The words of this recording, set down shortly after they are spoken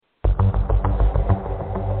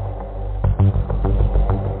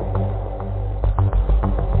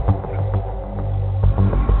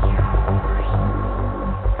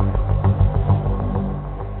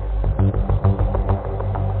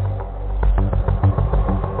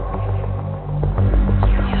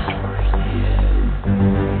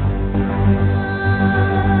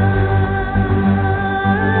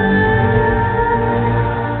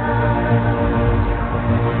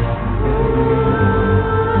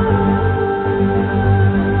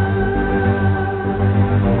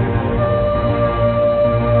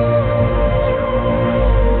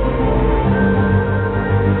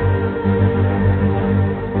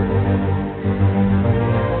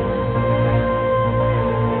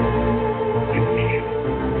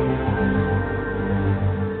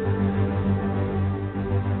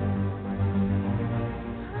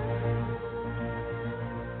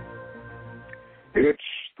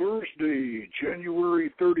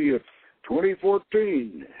30th,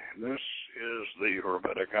 2014. This is the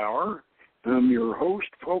Hermetic Hour. I'm your host,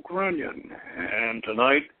 Poke Runyon, and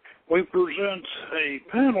tonight we present a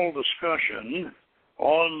panel discussion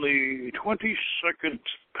on the 22nd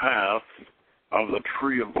path of the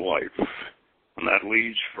Tree of Life, and that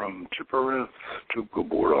leads from Tiphareth to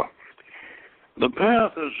Geburah. The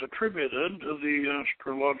path is attributed to the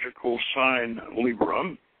astrological sign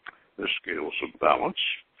Libra, the scales of balance,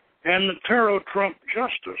 and the tarot trump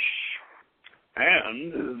justice,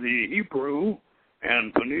 and the Hebrew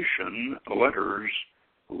and Phoenician letters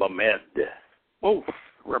Lamed, both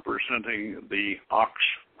representing the Ox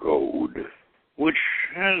Goad, which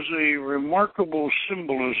has a remarkable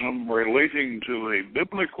symbolism relating to a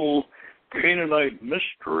Biblical-Canaanite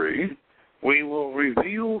mystery we will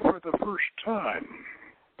reveal for the first time.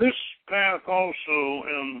 This path also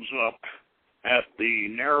ends up at the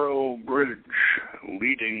narrow bridge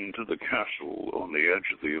leading to the castle on the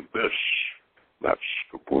edge of the abyss. That's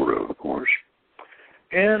Geburah, of course.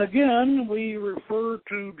 And again, we refer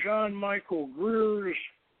to John Michael Greer's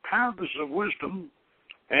Paths of Wisdom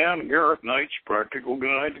and Gareth Knight's Practical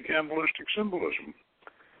Guide to Qabalistic Symbolism.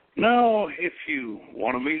 Now, if you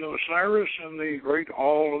want to meet Osiris in the Great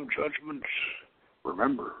Hall of Judgement,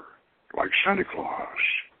 remember, like Santa Claus,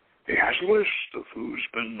 he has a list of who's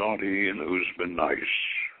been naughty and who's been nice.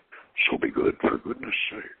 So be good, for goodness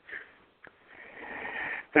sake.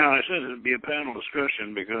 Now, I said it'd be a panel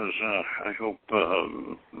discussion because I hope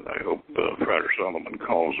Frater Solomon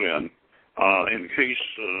calls in. In case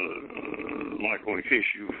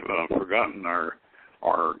you've forgotten our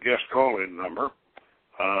guest call-in number,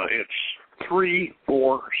 it's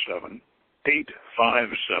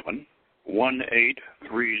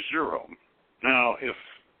 347-857-1830. Now, if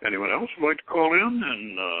anyone else would like to call in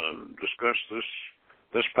and discuss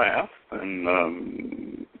this path and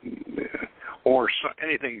or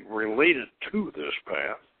anything related to this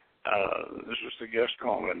path, this is the guest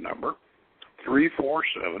call-in number,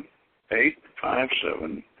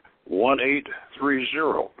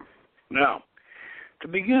 347-857-1830. Now, to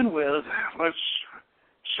begin with, let's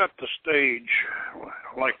set the stage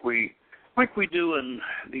like we do in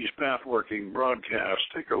these path-working broadcasts.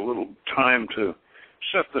 Take a little time to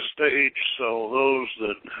set the stage so those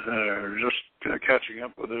that are just catching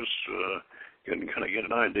up with us can kind of get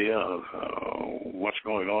an idea of what's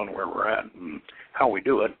going on, where we're at, and how we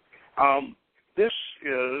do it. This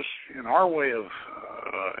is, in our way of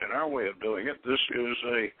doing it, this is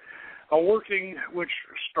a working which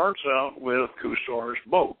starts out with Cusor's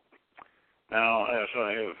boat. Now, as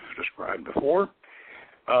I have described before,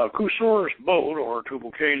 Cusor's boat, or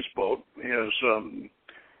Tubal-Cain's boat, is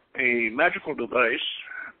a magical device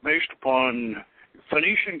based upon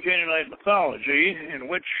Phoenician Canaanite mythology, in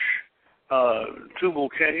which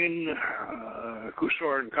Tubal-Cain,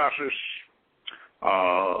 Cusor, and Cassis,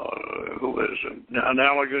 who is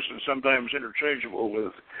analogous and sometimes interchangeable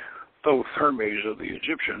with both Hermes of the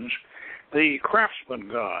Egyptians, the craftsman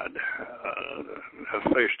god,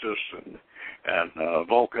 Hephaestus and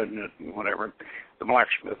Vulcan and whatever, the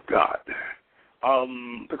blacksmith god,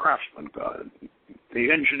 the craftsman god,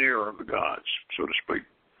 the engineer of the gods, so to speak.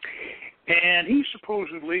 And he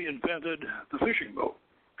supposedly invented the fishing boat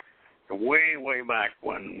way back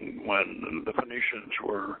when the Phoenicians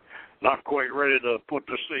were not quite ready to put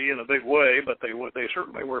to sea in a big way, but they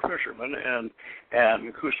certainly were fishermen, and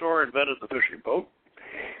Cusor invented the fishing boat.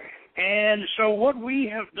 And so what we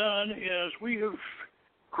have done is we have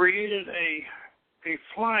created a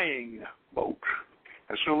flying boat.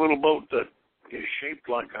 It's a little boat that is shaped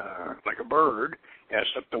like a bird,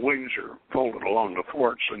 except the wings are folded along the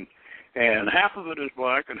thwarts, and half of it is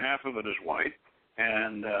black and half of it is white,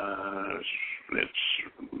 and it's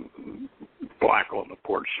black on the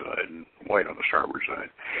port side and white on the starboard side.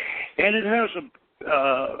 And it has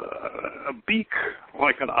a beak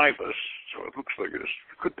like an ibis, so it looks like it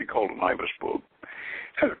could be called an ibis boat.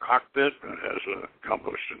 It has a cockpit, and it has a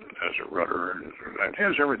compass, and it has a rudder, and it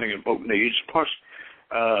has everything a boat needs, plus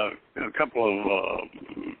a couple of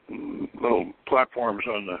little platforms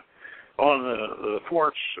on the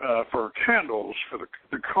thwarts for candles for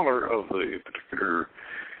the color of the particular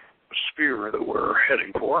sphere that we're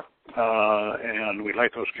heading for. And we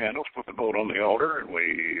light those candles, put the boat on the altar, and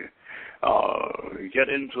we get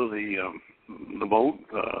into the boat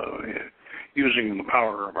using the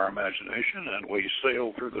power of our imagination, and we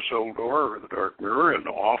sail through the soul door or the dark mirror, and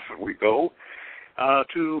off we go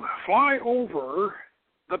to fly over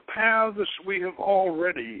the paths we have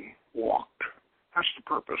already walked. That's the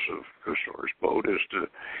purpose of Cusor's boat,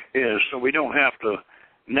 is so we don't have to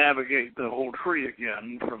navigate the whole tree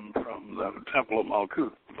again from the Temple of Malkuth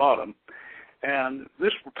at the bottom. And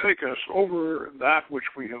this will take us over that which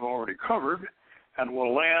we have already covered, and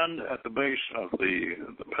we'll land at the base of the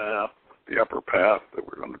path, the upper path that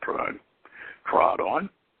we're going to trod on,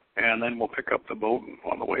 and then we'll pick up the boat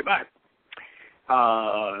on the way back.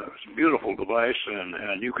 It's a beautiful device,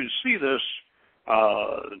 and you can see this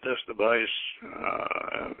device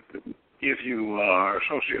if you are an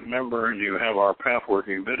associate member and you have our path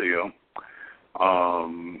working video.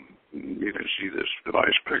 You can see this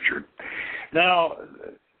device pictured. Now,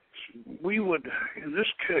 we would, in this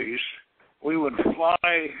case, we would fly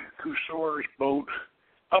Kusor's boat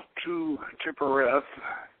up to Tiphareth,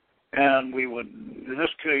 and we would, in this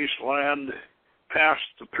case, land past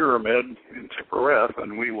the pyramid in Tiphareth,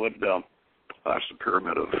 and we would, that's the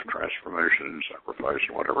pyramid of transformation and sacrifice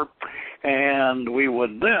or whatever, and we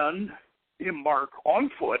would then embark on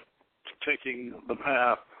foot, taking the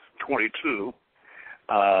path 22,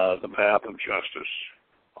 the path of justice,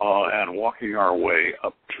 and walking our way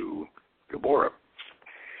up to Geburah,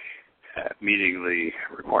 meeting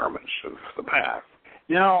the requirements of the path.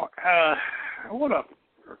 Now, I want to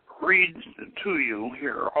read to you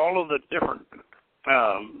here all of the different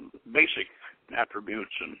basic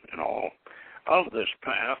attributes and all of this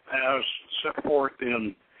path as set forth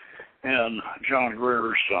in John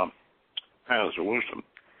Greer's Paths of Wisdom.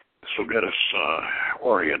 This will get us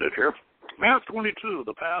oriented here. Path 22,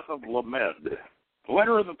 the path of Lamed. The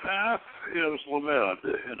letter of the path is Lamed,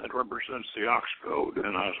 and it represents the Ox Goad.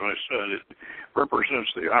 And as I said, it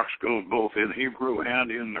represents the Ox Goad both in Hebrew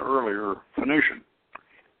and in earlier Phoenician.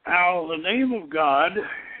 Now, the name of God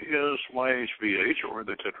is YHVH, or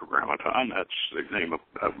the Tetragrammaton. That's the name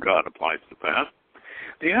of God applied to the path.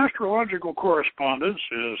 The astrological correspondence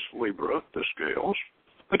is Libra, the scales.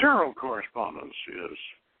 The tarot correspondence is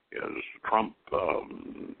Trump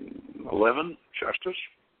 11, Justice.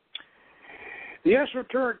 The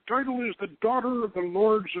esoteric title is the Daughter of the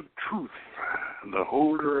Lords of Truth, and the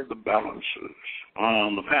Holder of the Balances.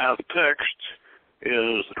 The path text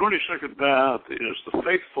is the 22nd path is the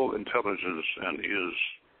Faithful Intelligence, and is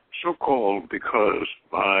so called because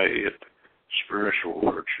by it spiritual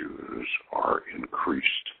virtues are increased,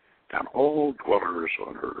 and all dwellers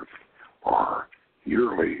on earth are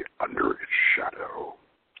yearly under its shadow.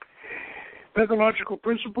 Pathological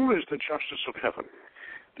principle is the justice of heaven.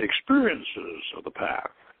 The experiences of the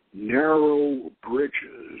path, narrow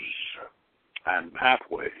bridges and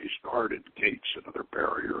pathways, guarded gates and other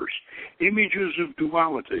barriers, images of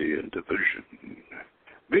duality and division,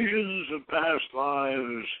 visions of past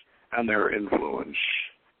lives and their influence,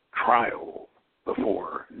 trial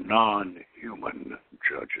before non-human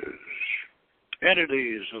judges.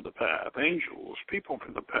 Entities of the path, angels, people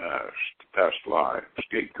from the past lives,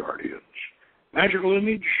 gate guardians. Magical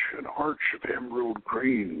image, an arch of emerald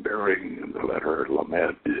green bearing the letter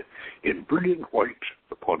Lamed in brilliant white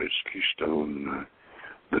upon its keystone.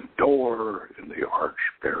 The door in the arch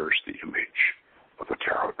bears the image of a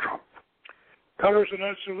tarot trump. Colors in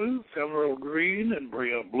Absolute, emerald green and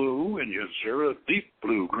Bria blue, in Yazira deep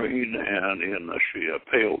blue green, and in Ashia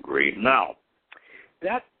pale green. Now,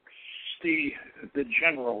 that's the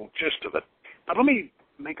general gist of it. But let me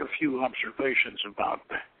make a few observations about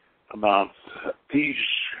these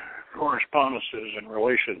correspondences in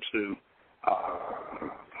relation to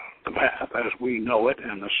the path as we know it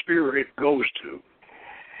and the sphere it goes to.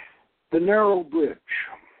 The narrow bridge.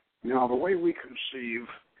 Now, the way we conceive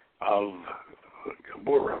of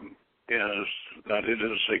Geburah is that it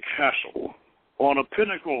is a castle on a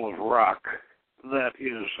pinnacle of rock that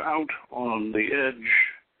is out on the edge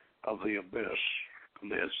of the abyss.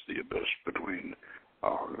 And that's the abyss between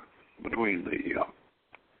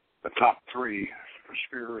the top three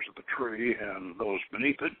spheres of the tree and those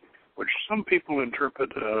beneath it, which some people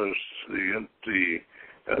interpret as the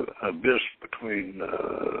abyss between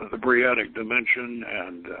the Briatic dimension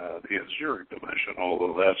and the Osiris dimension,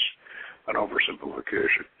 although that's an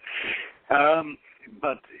oversimplification.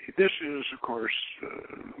 But this is, of course,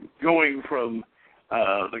 going from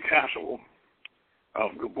the castle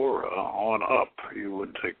of Geburah on up. You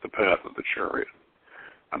would take the path of the chariot,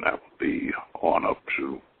 and that would be on up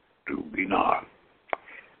to Binah.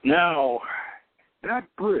 Now, that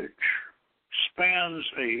bridge spans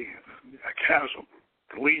a chasm.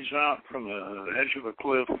 It leads out from the edge of a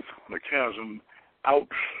cliff, the chasm, out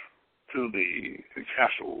to the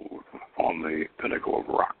castle on the pinnacle of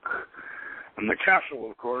rock. And the castle,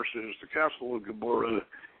 of course, is the castle of Geburah.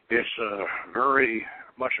 It's very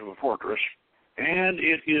much of a fortress, and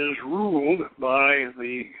it is ruled by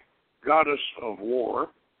the goddess of war,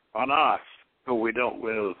 Anath, who we dealt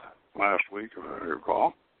with last week, if I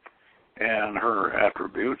recall, and her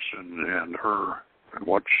attributes and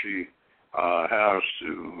what she has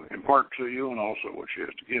to impart to you and also what she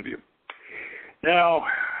has to give you. Now,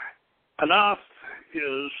 Anath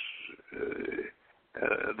is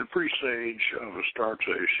the presage of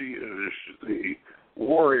Astarte. She is the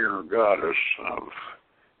warrior goddess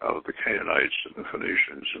of the Canaanites and the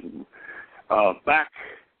Phoenicians. And back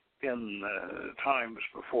in times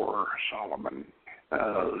before Solomon,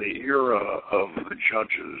 the era of the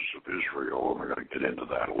judges of Israel, and we're going to get into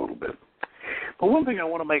that a little bit. But one thing I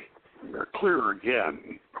want to make clear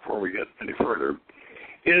again before we get any further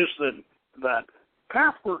is that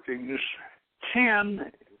path workings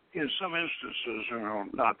can, in some instances,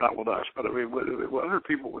 not with us, but with other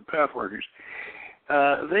people with path workings,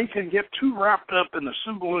 they can get too wrapped up in the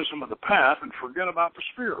symbolism of the path and forget about the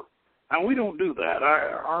sphere. Now, we don't do that.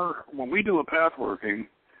 When we do a path working,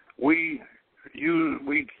 we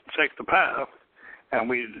take the path and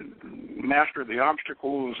we master the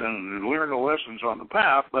obstacles and learn the lessons on the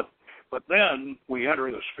path, but then we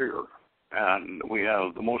enter the sphere, and we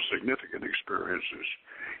have the most significant experiences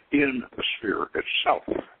in the sphere itself.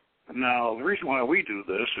 Now, the reason why we do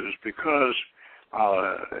this is because,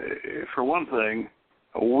 for one thing,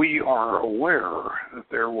 we are aware that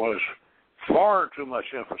there was far too much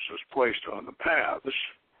emphasis placed on the paths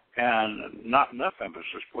and not enough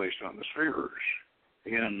emphasis placed on the spheres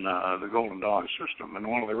in the Golden Dawn system. And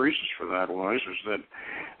one of the reasons for that is that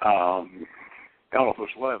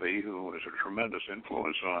Eliphas Levi, who was a tremendous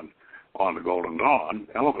influence on the Golden Dawn,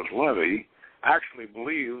 Eliphas Levi actually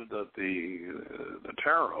believed that the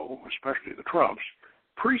tarot, especially the trumps,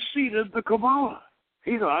 preceded the Kabbalah.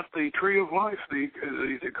 He thought the Tree of Life, the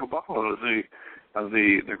Kabbalah,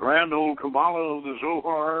 the grand old Kabbalah of the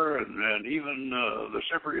Zohar, and even the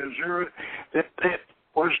Sefer Yetzirah, that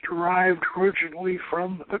was derived originally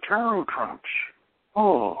from the tarot trumps.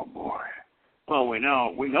 Oh boy! Well, we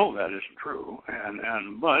know that isn't true,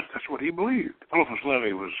 but that's what he believed. Eliphas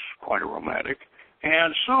Levi was quite a romantic,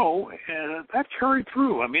 and so that carried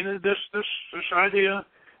through. I mean, this idea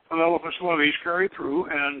of Eliphas Levi's carried through,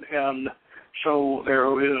 and so there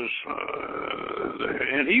is,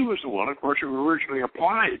 and he was the one, of course, who originally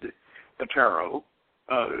applied the tarot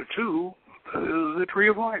to the Tree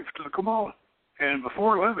of Life, to the Kabbalah. And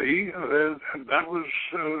before Levi, that was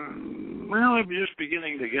just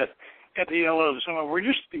beginning to get at the yellow. We're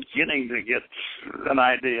just beginning to get an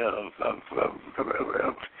idea of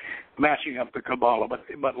matching up the Kabbalah.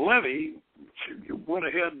 But Levi went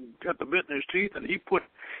ahead and got the bit in his teeth, and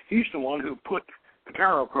he's the one who put the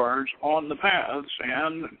tarot cards on the paths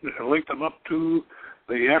and linked them up to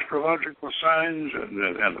the astrological signs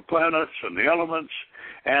and the planets and the elements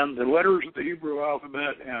and the letters of the Hebrew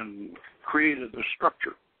alphabet, and created the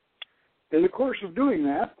structure. In the course of doing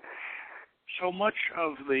that, so much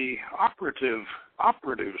of the operative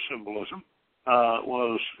symbolism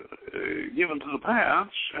was given to the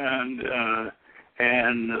paths, and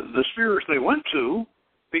the spheres they went to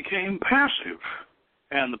became passive,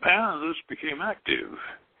 and the paths became active.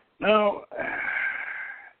 Now,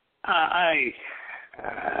 I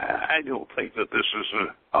don't think that this is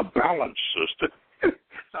a balanced system.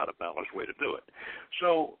 It's not a balanced way to do it.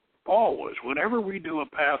 So always, whenever we do a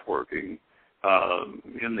path working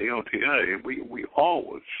in the OTA, we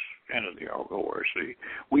always, and in the ORC,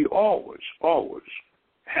 we always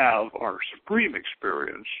have our supreme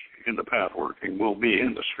experience in the path working will be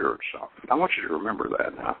in the sphere itself. I want you to remember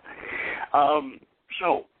that now.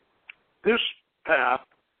 So this path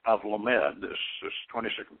of Lamed, this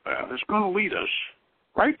 22nd path, is going to lead us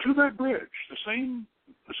right to that bridge, the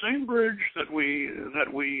same bridge that we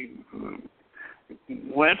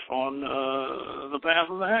went on the path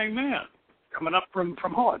of the Hanged Man, coming up from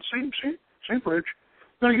Hod. Same bridge.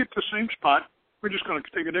 We're going to get to the same spot. We're just going to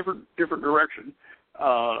take a different direction,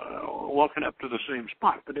 walking up to the same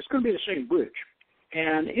spot. But it's going to be the same bridge.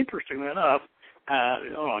 And interestingly enough,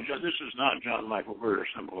 this is not John Michael Greer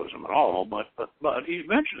symbolism at all, but he's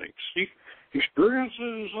mentioning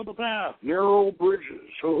experiences of the path, narrow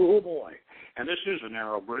bridges. Oh boy! And this is a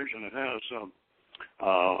narrow bridge, and it has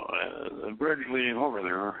the bridge leading over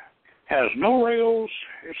there has no rails.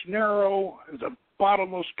 It's narrow. It's a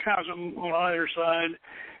bottomless chasm on either side,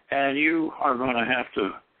 and you're going to have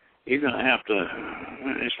to.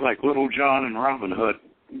 It's like Little John and Robin Hood,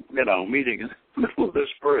 meeting in the middle of this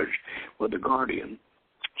bridge with the Guardian.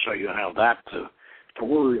 So you have that to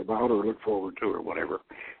worry about or look forward to or whatever.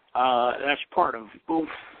 That's part of both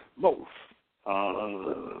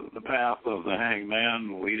the path of the Hanged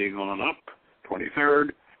Man leading on up,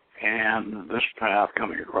 23rd, and this path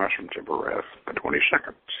coming across from Tiphareth, the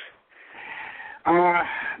 22nd.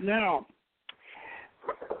 Now,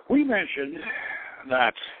 we mentioned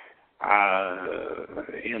that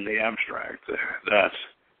in the abstract that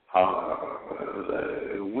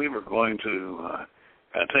we were going to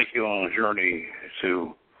take you on a journey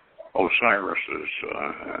to Osiris's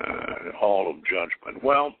Hall of Judgment.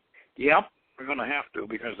 Well, yep, we're going to have to,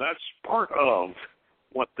 because that's part of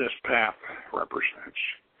what this path represents.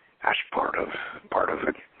 That's part of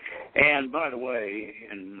it. And by the way,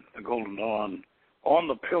 in the Golden Dawn, on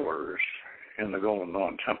the pillars in the Golden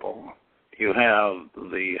Dawn Temple, you have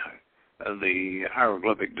the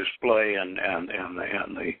hieroglyphic display and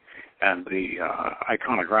the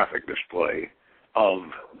iconographic display of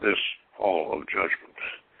this Hall of Judgment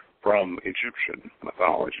from Egyptian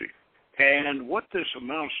mythology. And what this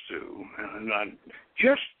amounts to, and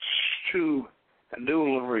just to do a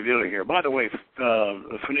little reviewing here. By the way,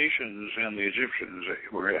 the Phoenicians and the Egyptians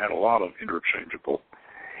had a lot of interchangeable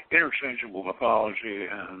mythology,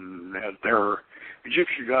 and their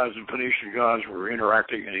Egyptian gods and Phoenician gods were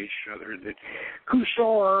interacting in each other.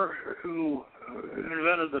 Kusar, who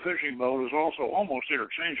invented the fishing boat, is also almost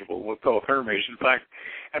interchangeable with both Hermes. In fact,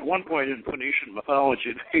 at one point in Phoenician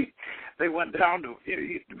mythology, they went down to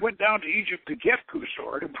Egypt to get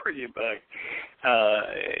Kusar to bring him back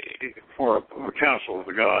for a council of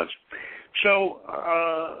the gods. So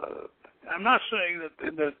I'm not saying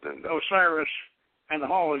that Osiris and the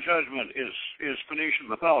Hall of Judgment is Phoenician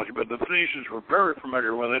mythology, but the Phoenicians were very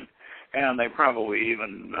familiar with it, and they probably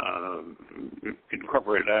even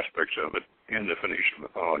incorporated aspects of it into Phoenician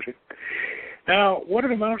mythology. Now, what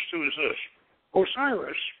it amounts to is this.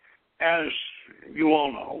 Osiris, as you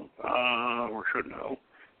all know, or should know,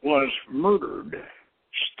 was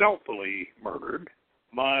stealthily murdered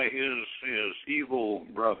by his evil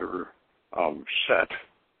brother, Set,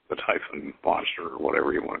 the Typhon monster, or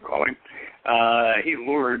whatever you want to call him. He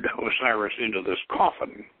lured Osiris into this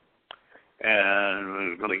coffin and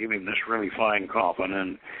was going to give him this really fine coffin,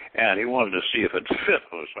 and he wanted to see if it fit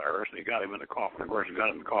Osiris, and he got him in the coffin. Of course, he got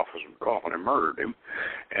him in the coffin and murdered him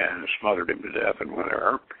and smothered him to death and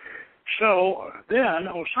whatever. So then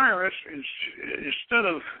Osiris, instead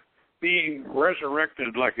of being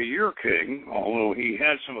resurrected like a year king, although he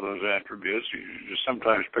had some of those attributes, he's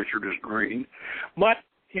sometimes pictured as green, but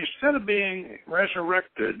instead of being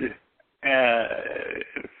resurrected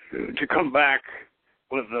to come back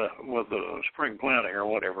with the spring planting or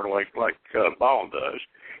whatever, like Baal does,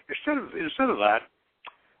 instead of that,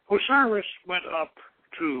 Osiris went up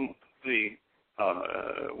to the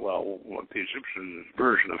what the Egyptian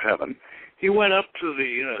version of heaven. He went up to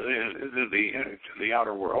the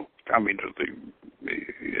outer world. I mean, to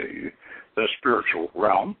the spiritual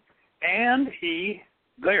realm, and he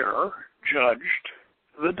there judged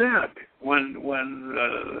the dead. When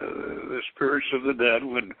the spirits of the dead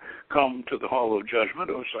would come to the Hall of Judgment,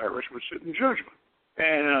 Osiris would sit in judgment.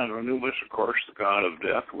 And Anubis, of course, the god of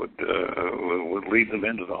death, would lead them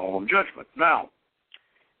into the Hall of Judgment. Now,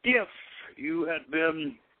 if you had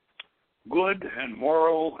been good and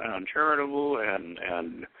moral and charitable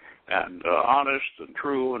and honest and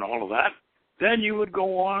true and all of that, then you would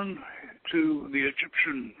go on to the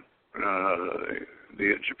Egyptian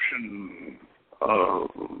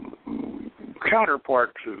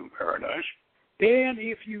counterpart to paradise. And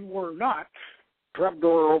if you were not,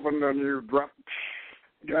 trapdoor opened and you dropped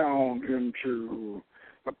down into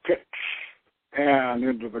the pit and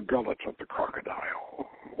into the gullet of the crocodile,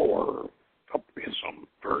 or in some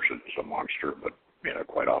versions a monster, but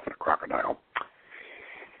quite often a crocodile.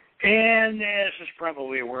 And this is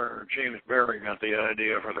probably where James Barrie got the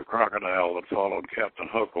idea for the crocodile that followed Captain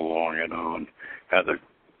Hook along, and had the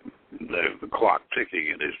clock ticking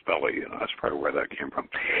in his belly. That's probably where that came from.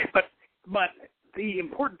 But the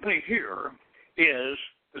important thing here is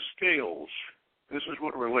the scales. This is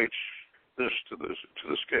what relates this to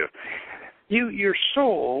the scale. Your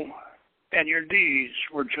soul and your deeds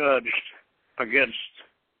were judged against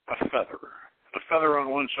a feather on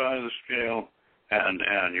one side of the scale,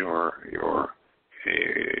 and your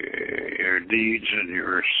deeds and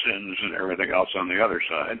your sins and everything else on the other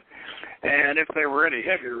side. And if they were any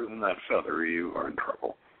heavier than that feather, you are in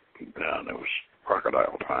trouble. And it was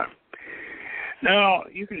crocodile time. Now,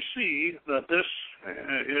 you can see that this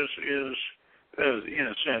is in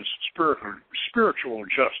a sense, spiritual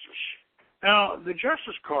justice. Now, the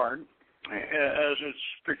justice card, as it's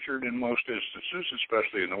pictured in most instances,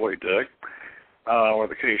 especially in the weight deck, or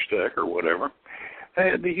the case deck, or whatever,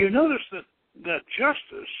 you notice that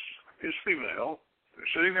justice is female,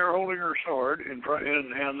 sitting there holding her sword in front,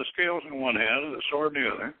 and the scales in one hand and the sword in the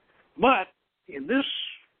other. But in this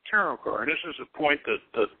tarot card, this is a point that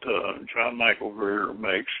John Michael Greer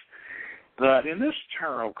makes, that in this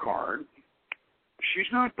tarot card,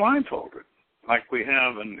 she's not blindfolded. like we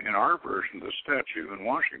have in our version of the statue in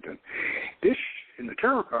Washington. This, in the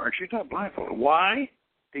tarot card, she's not blindfolded. Why?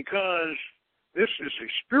 Because this is a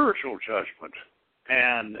spiritual judgment,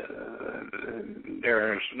 and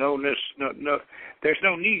there's no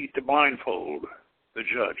need to blindfold the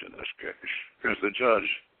judge in this case, because the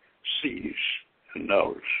judge sees and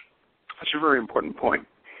knows. That's a very important point.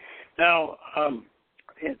 Now,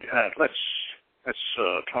 let's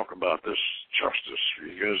talk about this justice,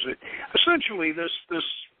 because essentially the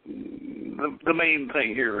main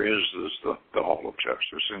thing here is the Hall of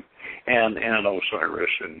Justice and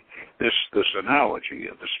Osiris, and this analogy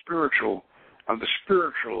of the spiritual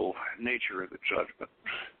nature of the judgment.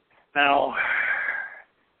 Now,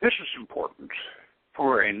 this is important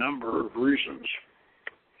for a number of reasons.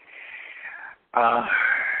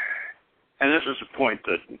 And this is a point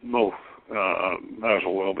that both might as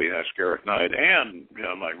well be asked Gareth Knight and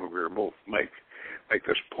John Michael Greer both make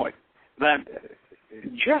this point, that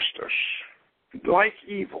justice, like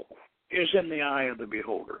evil, is in the eye of the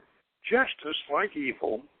beholder. Justice, like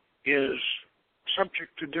evil, is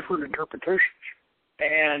subject to different interpretations.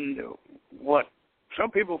 And what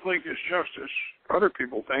some people think is justice, other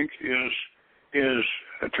people think is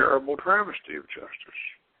a terrible travesty of justice.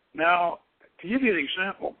 Now, to give you an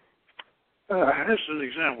example, this is an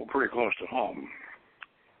example pretty close to home.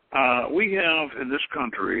 We have in this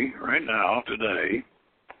country right now, today,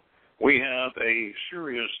 we have a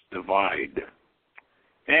serious divide.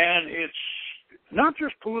 And it's not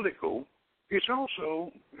just political, it's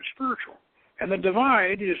also spiritual. And the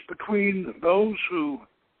divide is between those who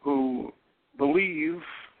believe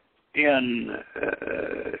in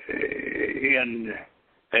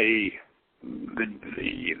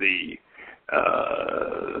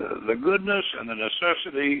the goodness and the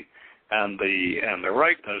necessity and the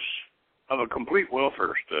rightness of a complete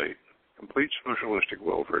welfare state, complete socialistic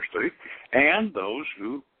welfare state, and those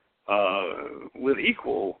who, with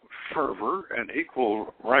equal fervor and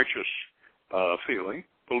equal righteous feeling,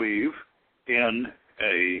 believe in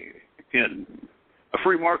a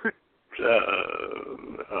free market,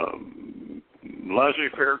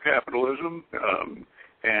 laissez-faire capitalism,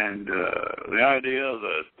 and the idea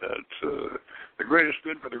that the greatest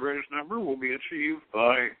good for the greatest number will be achieved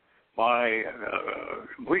by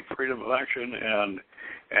complete freedom of action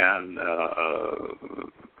and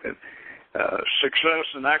success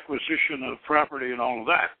and acquisition of property and all of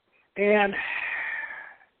that. And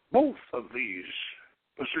both of these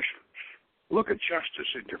positions look at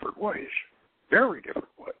justice in different ways, very different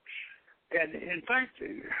ways. And in fact,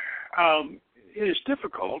 it is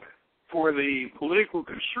difficult for the political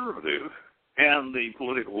conservative and the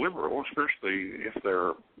political liberal, especially if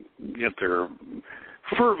they're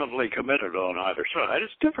fervently committed on either side,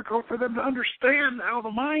 it's difficult for them to understand how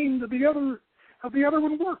the mind of the other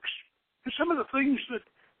one works. And some of the things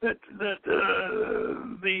that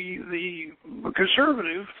the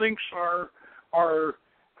conservative thinks are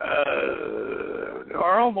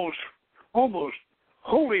almost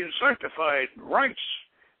holy and sanctified rights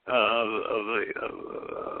of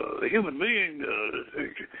the human being,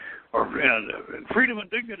 and freedom and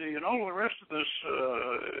dignity and all the rest of this,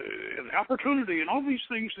 and opportunity and all these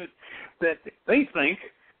things that they think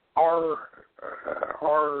are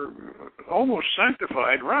almost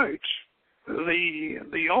sanctified rights.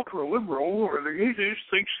 The ultra liberal or the atheist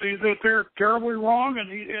thinks that they're terribly wrong and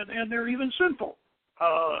they're even sinful.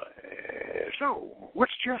 So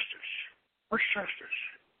what's justice? What's justice?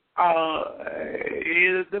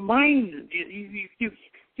 The mind,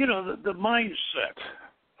 the mindset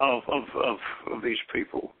of these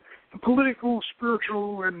people, political,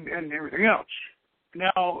 spiritual, and everything else.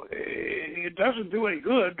 Now, it doesn't do any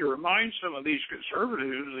good to remind some of these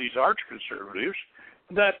conservatives, these arch-conservatives,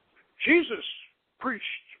 that Jesus preached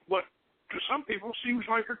what to some people seems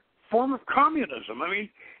like a form of communism. I mean,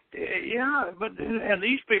 yeah, and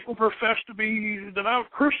these people profess to be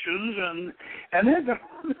devout Christians, and then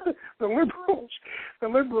the liberals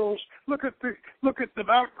look at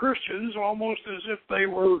devout Christians almost as if they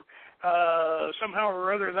were somehow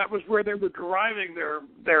or other that was where they were deriving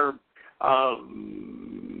their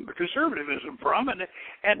conservatism from, and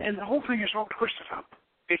the whole thing is all twisted up.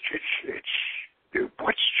 It's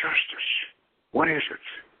what's justice? What is it?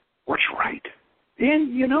 What's right?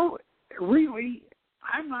 And really,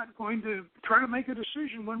 I'm not going to try to make a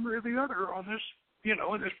decision one way or the other on this, in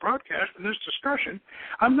this broadcast, in this discussion.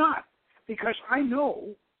 I'm not, because I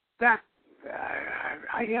know that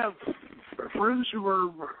I have friends who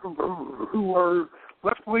are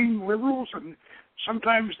left-wing liberals, and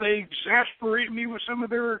sometimes they exasperate me with some of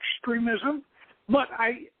their extremism. But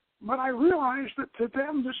I realize that to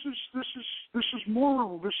them this is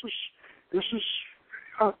moral. This this is,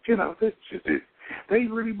 they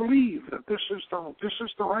really believe that this is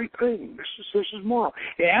the right thing. This is moral.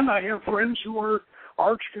 And I have friends who are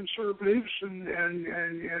arch conservatives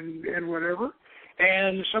and whatever,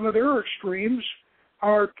 and some of their extremes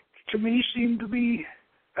are, to me, seem to be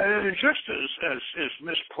just as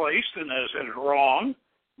misplaced and as wrong.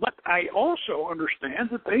 But I also understand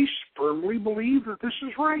that they firmly believe that this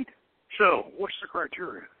is right. So, what's the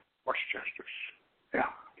criteria? What's justice? Yeah,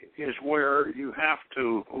 is where you have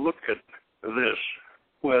to look at this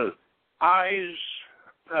with eyes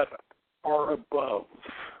that are above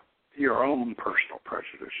your own personal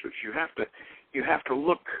prejudices. You have to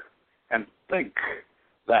look and think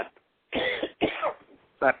that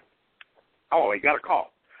oh, we got a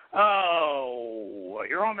call. Oh,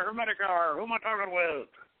 you're on the Hermetic Hour. Who am I talking with?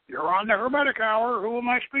 You're on the Hermetic Hour. Who am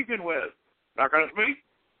I speaking with? Not going to speak?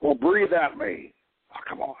 Well, breathe at me. Oh,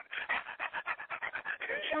 come on.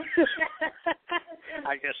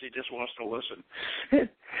 I guess he just wants to listen.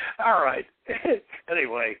 All right.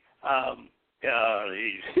 Anyway, I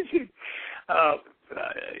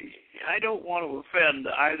don't want to offend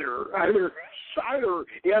either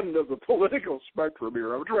end of the political spectrum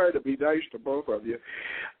here. I'm trying to be nice to both of you,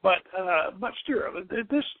 but still,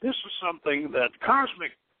 this is something that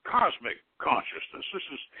cosmic consciousness. This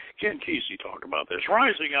is Ken Kesey talked about this,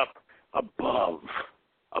 rising up above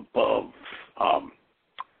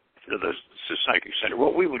the psychic center,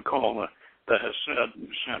 what we would call the Hesed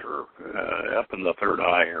center, up in the third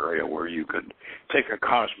eye area, where you could take a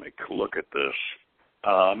cosmic look at this.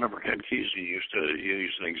 I remember Ken Kesey used to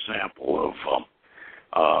use an example of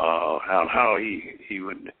how he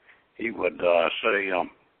would say,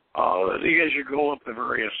 as you go up the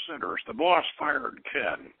various centers, the boss fired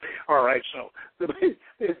Ken. All right, so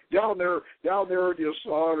down there you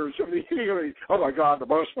saw it or something. Oh my God, the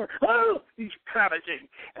boss fired! Oh, he's panicking,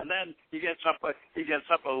 and then he gets up a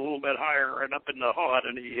little bit higher and up in the HUD,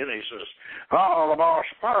 and he says, "Oh, the boss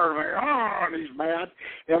fired me!" Oh, and he's mad.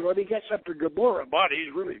 And when he gets up to Geburah, but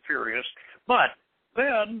he's really furious. But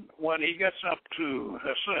then, when he gets up to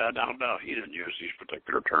Hesed, now he didn't use these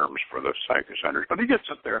particular terms for the psychic centers, but he gets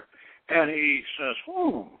up there and he says,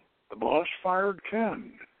 "Oh, the boss fired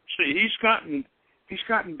Ken." See, he's gotten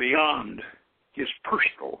beyond his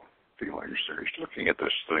personal feelings there. He's looking at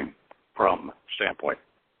this thing from a standpoint.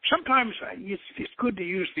 Sometimes it's good to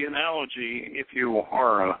use the analogy if you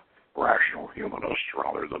are a rational humanist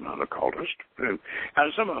rather than an occultist. And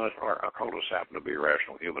some of us are occultists happen to be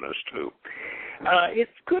rational humanists too.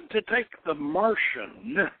 It's good to take the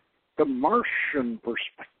Martian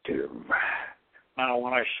perspective. Now,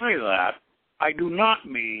 when I say that, I do not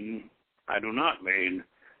mean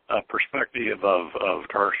a perspective of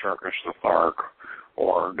Tarsarchus the Thark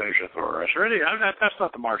or Dejathoris or any. That's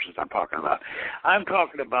not the Martians I'm talking about. I'm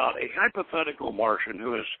talking about a hypothetical Martian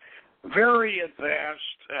who is very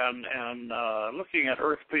advanced and looking at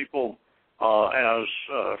Earth people as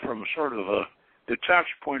from sort of a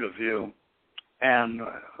detached point of view, and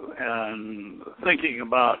thinking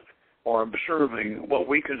about or observing what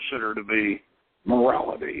we consider to be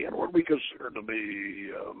morality and what we consider to be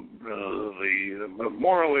the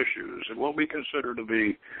moral issues and what we consider to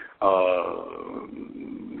be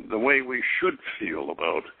the way we should feel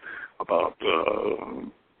about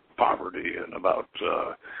poverty and about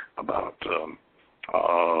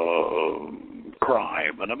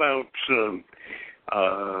crime and about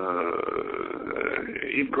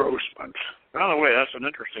engrossment. By the way, that's an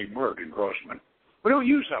interesting word, engrossment. We don't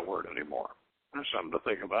use that word anymore. That's something to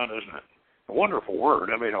think about, isn't it? A wonderful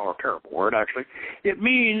word. I mean, or a terrible word, actually. It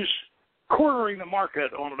means cornering the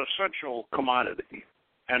market on an essential commodity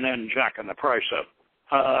and then jacking the price up.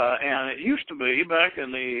 And it used to be, back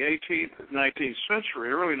in the 18th, 19th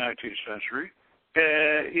century, early 19th century,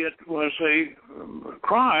 it was a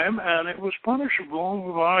crime, and it was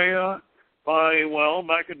punishable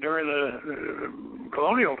back during the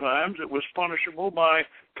colonial times, it was punishable by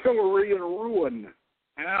pillory and ruin.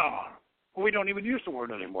 Yeah. We don't even use the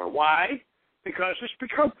word anymore. Why? Because it's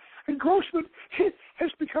become, engrossment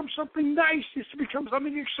has become something nice. It's become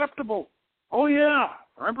something acceptable. Oh, yeah.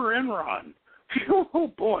 Remember Enron? Oh,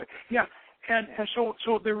 boy. Yeah. And so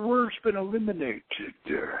the word's been eliminated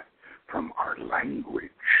from our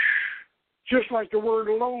language. Just like the word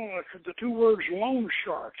loan, the two words loan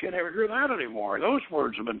shark. You never hear that anymore. Those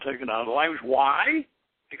words have been taken out of the language. Why?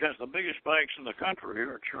 Because the biggest banks in the country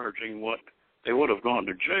are charging what they would have gone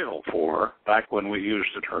to jail for back when we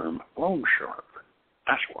used the term loan shark.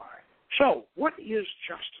 That's why. So, what is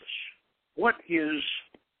justice? What is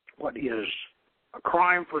a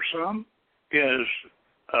crime for some? Is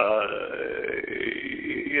a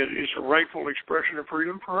rightful expression of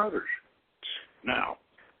freedom for others. Now,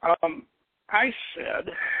 I said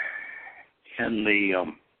in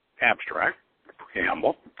the abstract,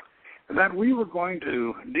 preamble, that we were going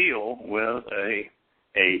to deal with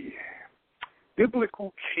a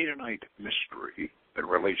Biblical-Canaanite mystery that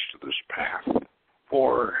relates to this path.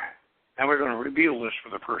 And we're going to reveal this for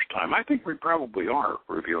the first time. I think we probably are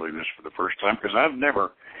revealing this for the first time because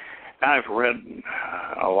I've read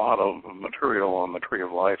a lot of material on the Tree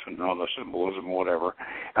of Life and on the symbolism, whatever,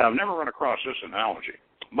 and I've never run across this analogy.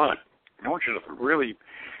 But I want you to really,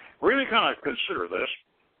 really kind of consider this.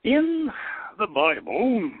 In the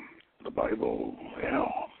Bible,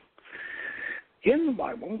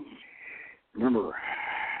 remember,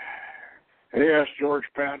 they asked George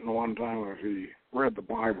Patton one time if he read the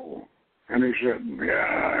Bible, and he said,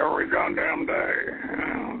 yeah, every goddamn day.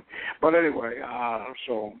 But anyway,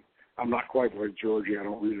 so I'm not quite like Georgie. I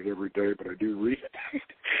don't read it every day, but I do read it.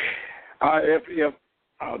 If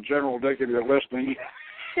General Dick, if you're listening.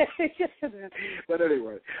 But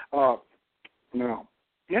anyway, now,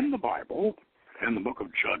 in the Bible, in the book of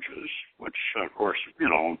Judges, which, of course,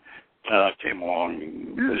 came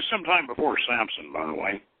along sometime before Samson, by the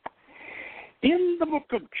way. In the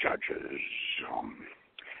book of Judges,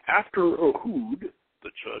 after Ehud,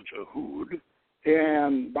 the judge Ehud,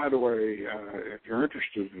 and by the way, if you're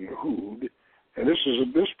interested in Ehud, and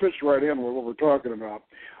this fits right in with what we're talking about,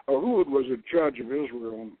 Ehud was a judge of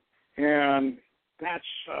Israel, and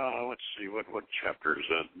that's, let's see, what chapter is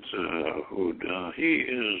that? Ehud, he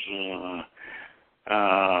is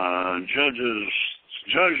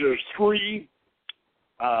Judges 3,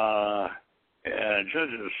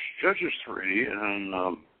 Judges 3, and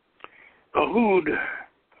Ehud,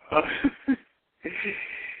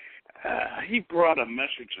 he brought a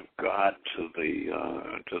message of God to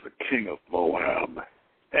the king of Moab,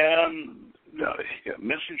 and a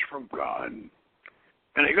message from God.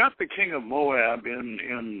 And he got the king of Moab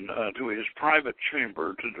in to his private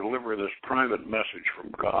chamber to deliver this private message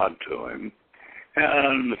from God to him.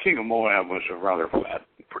 And the king of Moab was rather fat,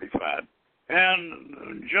 pretty fat.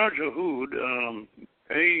 And Judge Ehud,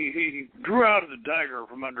 he drew out the dagger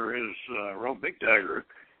from under his big dagger,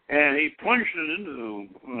 and he plunged it into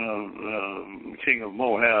the king of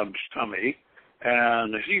Moab's tummy.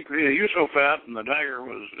 And he was so fat, and the dagger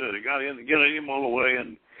was got him all the way,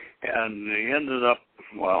 and he ended up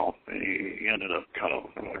kind of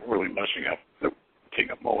really messing up the king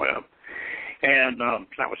of Moab. And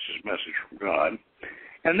that was his message from God.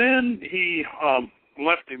 And then he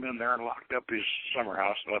left him in there and locked up his summer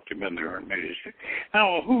house and left him in there and made his...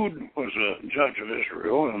 Now, Ehud was a judge of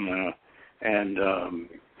Israel, and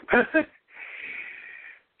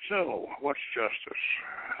so, what's justice?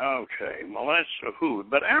 Okay, well, that's Ehud.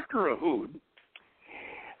 But after Ehud,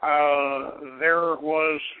 there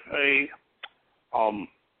was a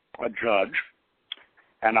judge,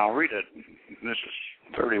 and I'll read it. This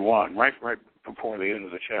is 31, right before the end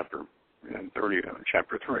of the chapter, in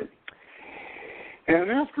chapter 3.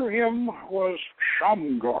 And after him was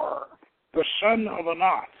Shamgar, the son of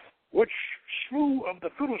Anath, which slew of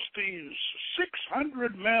the Philistines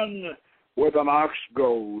 600 men with an ox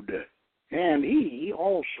goad, and he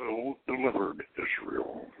also delivered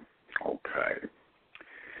Israel. Okay.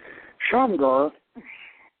 Shamgar,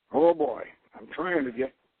 oh boy, I'm trying to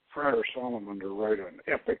get Friar Solomon to write an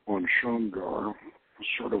epic on Shamgar,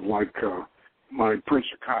 sort of like my Prince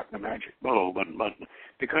of Cotton, the Magic Bow, but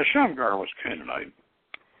because Shamgar was Canaanite,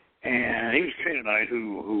 and he was Canaanite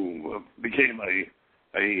who became a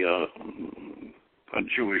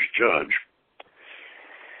Jewish judge,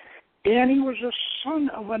 and he was a son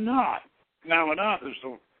of Anath. Now, Anath is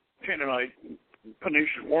the Canaanite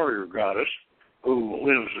Phoenician warrior goddess who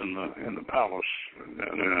lives in the palace, in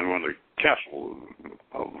the castle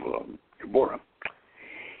of Geburah,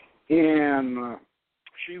 and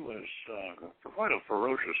she was quite a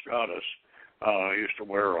ferocious goddess. Used to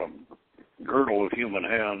wear a girdle of human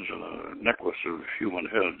hands and a necklace of human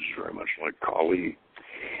heads, very much like Kali.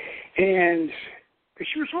 And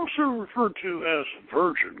she was also referred to as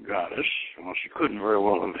virgin goddess. Well, she couldn't very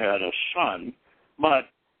well have had a son, but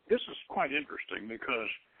this is quite interesting because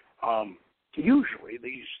usually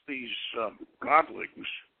these godlings,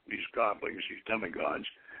 these demigods,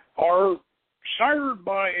 are sired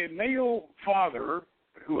by a male father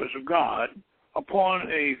who is a god upon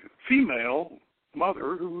a female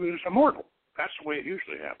mother who is immortal. That's the way it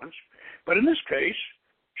usually happens. But in this case,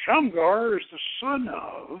 Shamgar is the son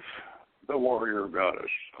of the warrior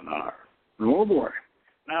goddess, Anath. Oh boy.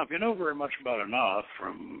 Now, if you know very much about Anath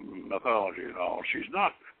from mythology and all, she's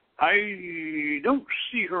not, I don't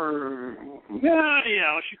see her,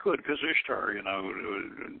 yeah, she could, because Ishtar,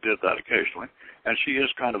 did that occasionally. And she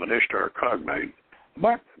is kind of an Ishtar cognate.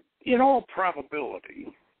 But in all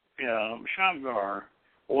probability, Shamgar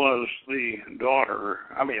was the daughter.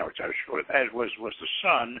 Was the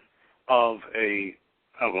son of a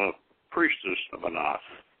priestess of Anath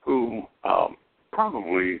who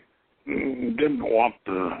probably didn't want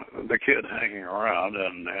the kid hanging around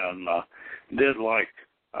and did like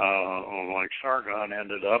Sargon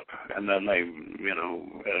ended up, and then they,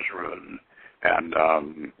 Ezra and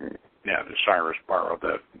Cyrus borrowed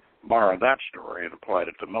that story and applied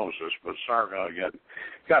it to Moses, but Sargon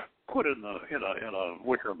got put in a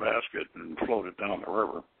wicker basket and floated down the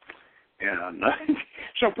river. And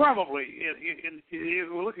so probably, in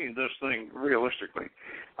looking at this thing realistically,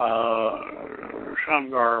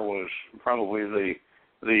 Shamgar was probably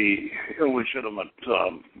the illegitimate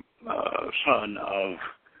son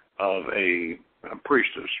of a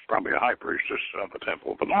priestess, probably a high priestess of the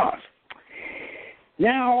Temple of Anath.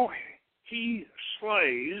 Now he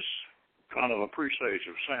slays kind of a presage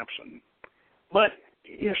of Samson, but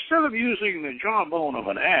instead of using the jawbone of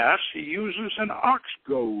an ass, he uses an ox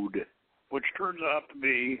goad, which turns out to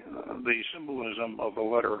be the symbolism of the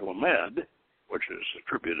letter Lamed, which is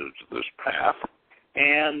attributed to this path.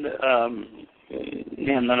 And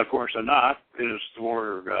then, of course, Anath is the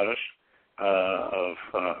warrior goddess of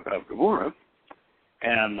Geburah.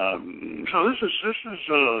 And so this is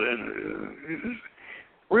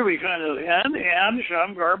really kind of, and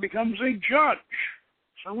Shamgar becomes a judge.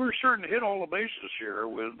 So we're starting to hit all the bases here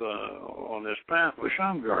with on this path with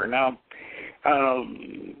Shamgar. Now,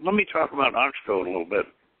 let me talk about Ox Goad a little bit.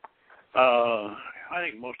 I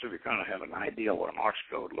think most of you kind of have an idea what an Ox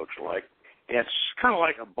Goad looks like. It's kind of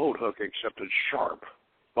like a boat hook, except it's sharp.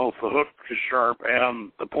 Both the hook is sharp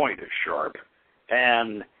and the point is sharp.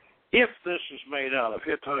 And if this is made out of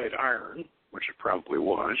Hittite iron, which it probably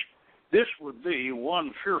was, this would be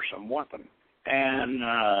one fearsome weapon. And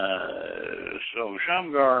so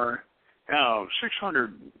Shamgar,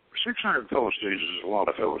 600 Philistines is a lot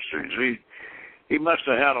of Philistines. He must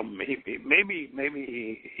have had them. Maybe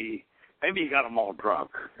he got them all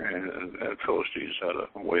drunk. And Philistines had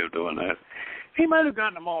a way of doing that. He might have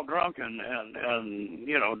gotten them all drunk and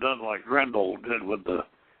done like Grendel did with the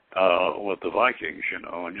Vikings,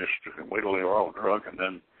 and just wait till they were all drunk and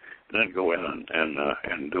then go in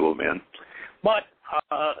and do them in. But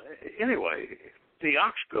anyway, the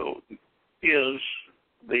Ox Goad is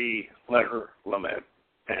the letter Lamed,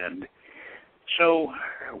 and so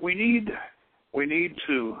we need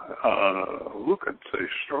to look at the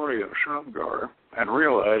story of Shamgar and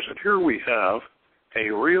realize that here we have a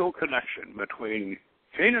real connection between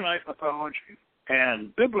Canaanite mythology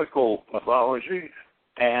and biblical mythology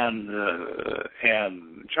and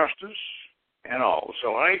justice and all.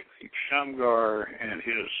 So I think Shamgar and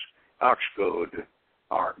his Ox Goad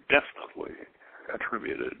are definitely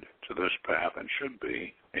attributed to this path and should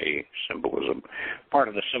be a symbolism, part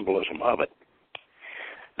of the symbolism of it.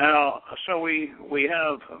 Now, so we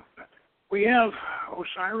have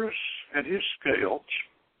Osiris and his scales,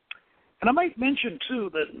 and I might mention too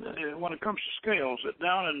that when it comes to scales, that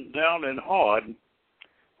down in Hod,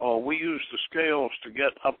 we use the scales to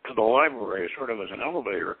get up to the library, sort of as an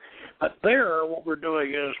elevator. But there, what we're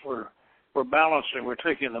doing is we're balancing. We're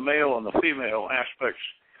taking the male and the female aspects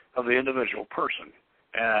of the individual person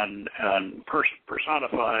and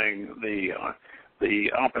personifying the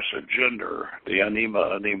opposite gender, the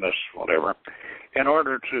animus, whatever, in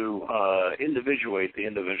order to individuate the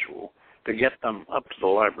individual, to get them up to the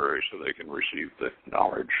library so they can receive the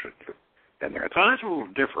knowledge in there. So that's a little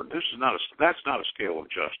different. That's not a scale of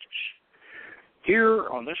justice. Here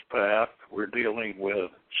on this path, we're dealing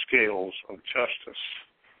with scales of justice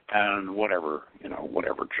and whatever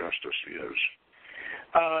justice is.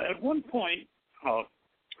 At one point,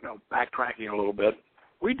 backtracking a little bit,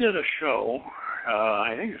 we did a show,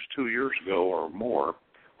 I think it was 2 years ago or more,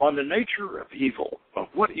 on the nature of evil, of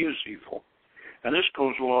what is evil. And this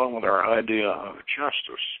goes along with our idea of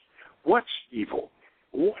justice. What's evil?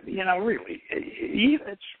 Really,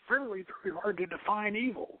 it's very, very hard to define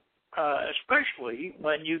evil, especially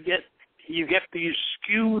when you get these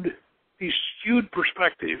skewed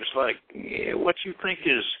perspectives, like what you think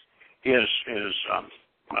is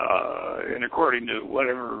and according to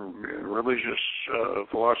whatever religious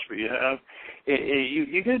philosophy you have,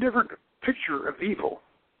 you get a different picture of evil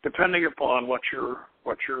depending upon what your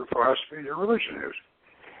philosophy and your religion is.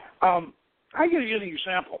 I give you an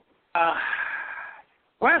example.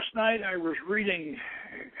 Last night I was reading.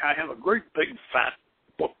 I have a great big fat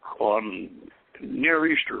book on Near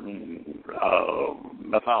Eastern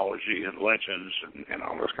mythology and legends and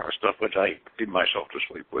all this kind of stuff, which I read myself to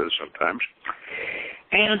sleep with sometimes.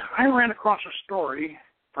 And I ran across a story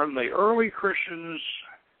from the early Christians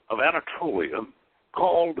of Anatolia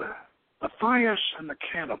called Matthias and the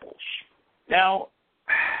Cannibals. Now,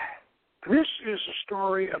 this is a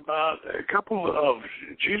story about a couple of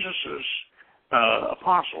Jesus'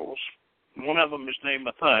 apostles. One of them is named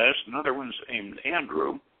Matthias, another one's named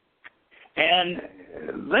Andrew. And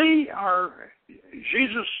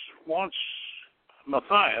Jesus wants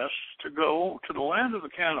Matthias to go to the land of the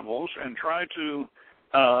cannibals and try to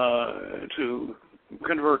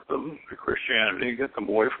convert them to Christianity, get them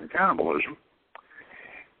away from cannibalism.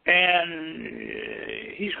 And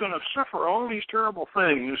he's going to suffer all these terrible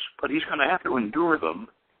things, but he's going to have to endure them.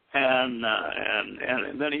 And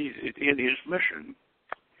then he's in his mission.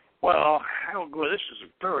 Well, this is a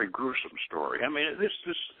very gruesome story. I mean, this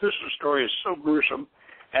story is so gruesome,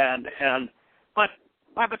 but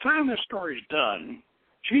by the time this story is done,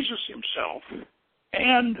 Jesus himself,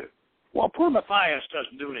 and poor Matthias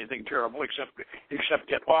doesn't do anything terrible except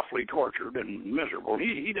get awfully tortured and miserable.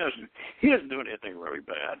 He doesn't do anything really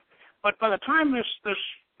bad. But by the time this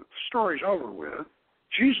story's over with,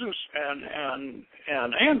 Jesus and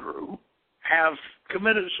Andrew have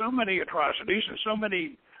committed so many atrocities and so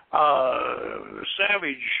many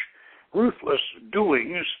savage, ruthless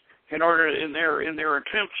doings in their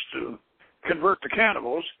attempts to convert the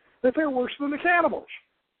cannibals that they're worse than the cannibals.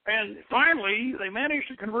 And finally, they manage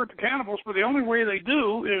to convert the cannibals, but the only way they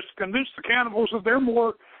do is to convince the cannibals that they're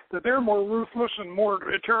more ruthless and more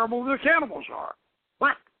terrible than the cannibals are.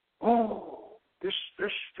 But this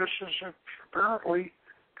is apparently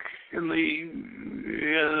in the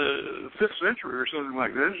 5th century or something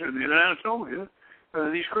like this in Anatolia.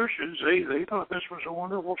 These Christians, they thought this was a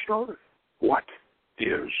wonderful story. What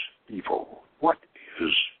is evil? What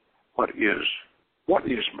is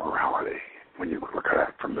morality? When you look at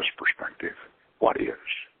it from this perspective, what is?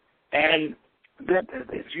 And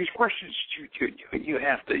these questions you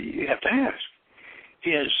have to ask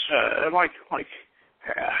is like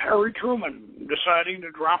Harry Truman deciding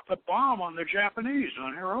to drop the bomb on the Japanese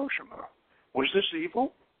on Hiroshima. Was this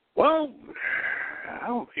evil? Well,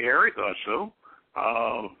 Harry thought so.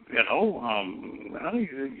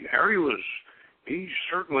 He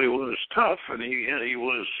certainly was tough, and he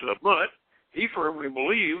was, but he firmly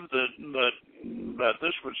believed that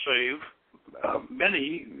this would save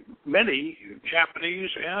many Japanese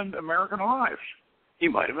and American lives. He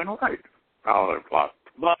might have been right.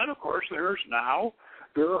 But of course, there are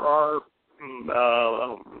a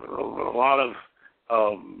lot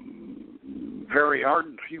of very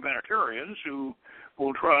ardent humanitarians who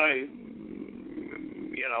will try,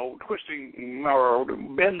 twisting or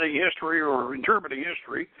bending history or interpreting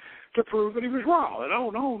history to prove that he was wrong. And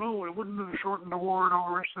no, it wouldn't have shortened the war and all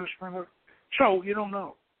the rest of this kind of. So you don't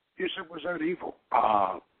know. Was that evil?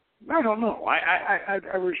 I don't know. I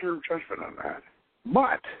reserve judgment on that.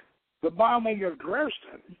 But the bombing of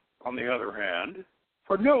Dresden, on the other hand,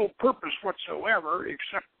 for no purpose whatsoever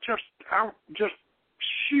except just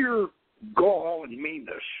sheer gall and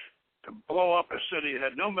meanness to blow up a city that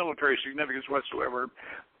had no military significance whatsoever,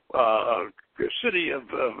 a city of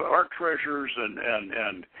art treasures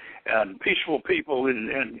and peaceful people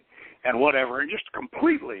and whatever, and just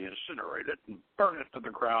completely incinerate it and burn it to the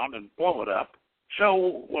ground and blow it up. So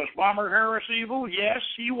was Bomber Harris evil? Yes,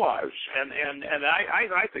 he was, and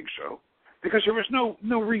I think so, because there was no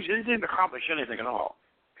reason. It didn't accomplish anything at all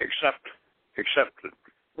except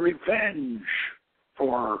revenge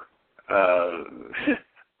for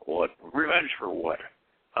what? Revenge for what?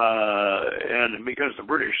 And because the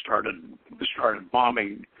British started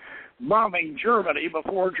bombing Germany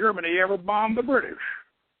before Germany ever bombed the British.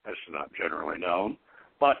 That's not generally known,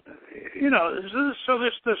 but so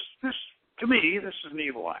this to me, this is an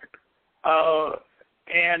evil act,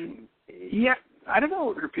 and yet I don't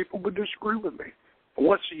know if people would disagree with me.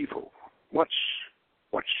 What's evil? What's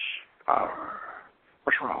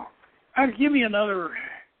wrong? I'll give you another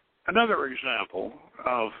example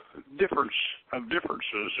of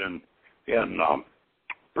differences in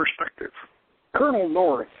perspective. Colonel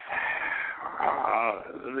North,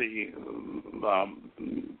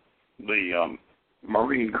 the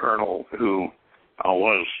Marine colonel who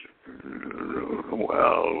was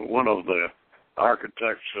one of the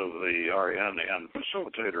architects of the and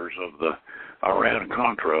facilitators of the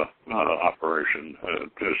Iran-Contra operation.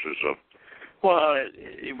 This is what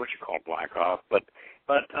you call Black Hawk, but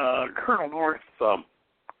Colonel North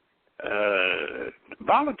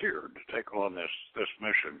volunteered to take on this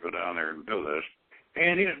mission, go down there and do this,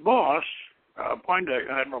 and his boss,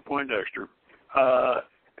 Admiral Poindexter,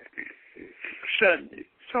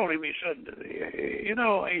 told him, he said,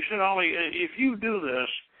 Ollie, if you do this,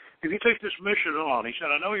 if you take this mission on, he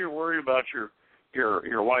said, I know you're worried about your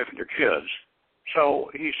your wife and your kids. So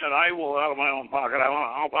he said, I will, out of my own pocket,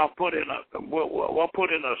 I'll put in we'll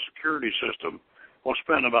put in a security system. We'll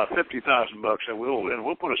spend about $50,000, and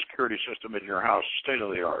we'll put a security system in your house, state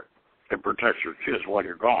of the art, that protects your kids while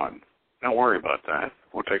you're gone. Don't worry about that.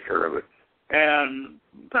 We'll take care of it. And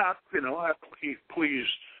that, that pleased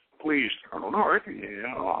Colonel North,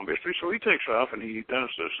 obviously. So he takes off and he does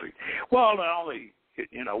this thing. Well, now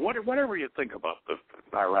whatever you think about the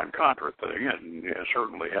Iran-Contra thing, and it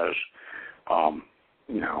certainly has,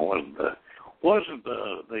 wasn't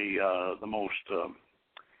the most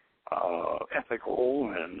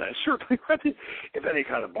ethical, and certainly, if any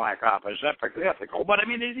kind of black op is ethical, but I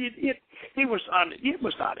mean, it was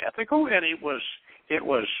not ethical, and it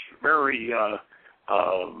was very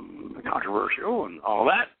controversial and all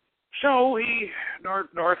that. So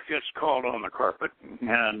North gets called on the carpet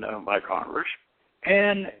and by Congress,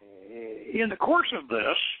 and in the course of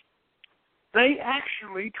this, they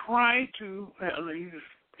actually tried to, these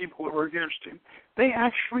people who were against him, they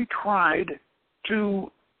actually tried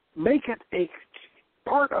to make it a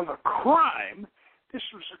part of a crime. This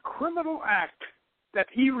was a criminal act that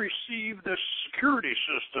he received this security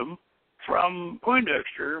system from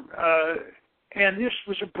Poindexter, and this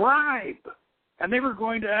was a bribe. And they were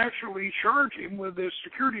going to actually charge him with this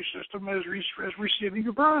security system as receiving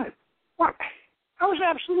a bribe. What? I was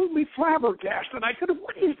absolutely flabbergasted.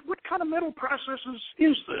 What kind of mental processes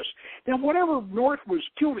is this? Now, whatever North was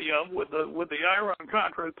guilty of with the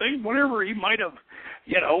Iran-Contra thing, whatever he might have,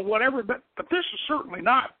 whatever, but this is certainly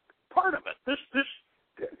not part of it.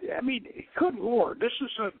 I mean, good Lord, this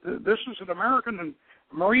is an American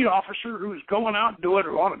Marine officer who's going out and doing it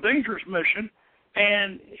on a dangerous mission,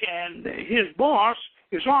 and his boss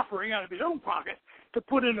is offering out of his own pocket to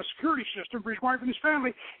put in a security system for his wife and his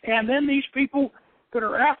family, and then these people that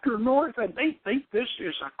are after North, and they think this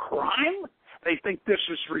is a crime? They think this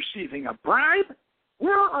is receiving a bribe?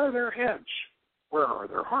 Where are their heads? Where are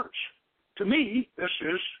their hearts? To me, this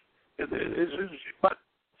is but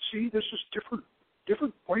see, this is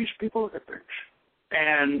different ways people look at things.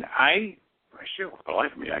 And I still, for the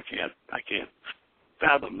life of me, I can't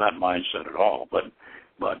fathom that mindset at all. But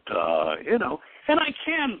and I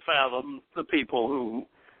can fathom the people who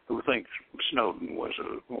think Snowden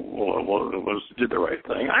did the right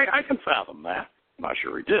thing. I can fathom that. I'm not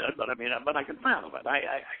sure he did, but I can fathom it.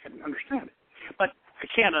 I can understand it. But I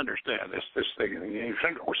can't understand this thing.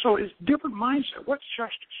 So it's a different mindset. What's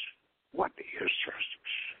justice? What is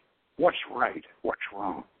justice? What's right? What's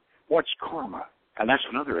wrong? What's karma? And that's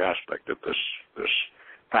another aspect of this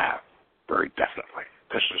path, very definitely.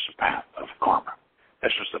 This is the path of karma.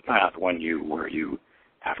 This is the path where you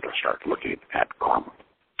have to start looking at karma.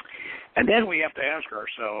 And then we have to ask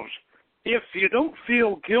ourselves, if you don't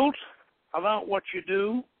feel guilt about what you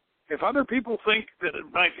do, if other people think that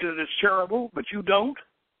it's terrible, but you don't,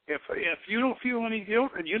 if you don't feel any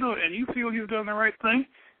guilt and you feel you've done the right thing,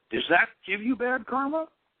 does that give you bad karma?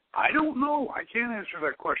 I don't know. I can't answer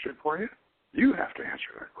that question for you. You have to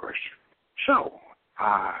answer that question. So,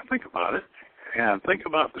 think about it, and think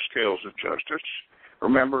about the scales of justice.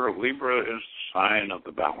 Remember, Libra is the sign of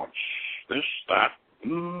the balance. This, that,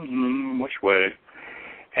 which way?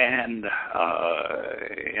 And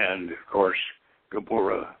of course,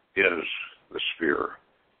 Geburah is the sphere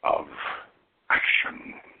of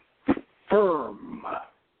action, firm,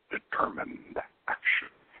 determined action.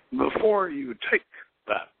 Before you take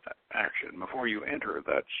that action, before you enter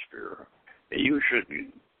that sphere, you should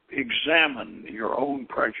examine your own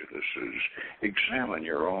prejudices, examine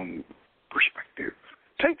your own perspective.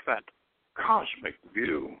 Take that cosmic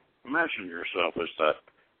view. Imagine yourself as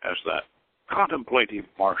that contemplative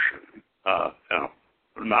Martian.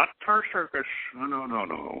 Not Tar Circus,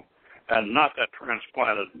 no, and not that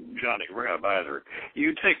transplanted Johnny Reb either.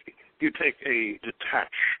 You take a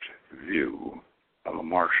detached view of a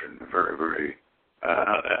Martian, very, very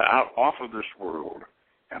out off of this world,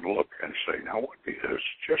 and look and say, now what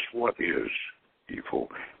is evil?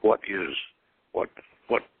 What is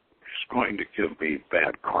going to give me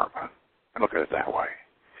bad karma? And look at it that way.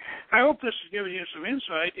 I hope this has given you some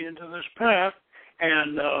insight into this path,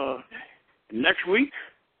 and next week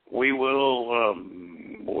we will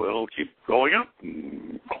we'll keep going up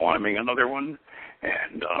and climbing another one,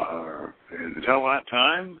 and until that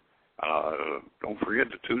time, don't forget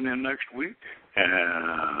to tune in next week,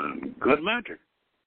 and good magic.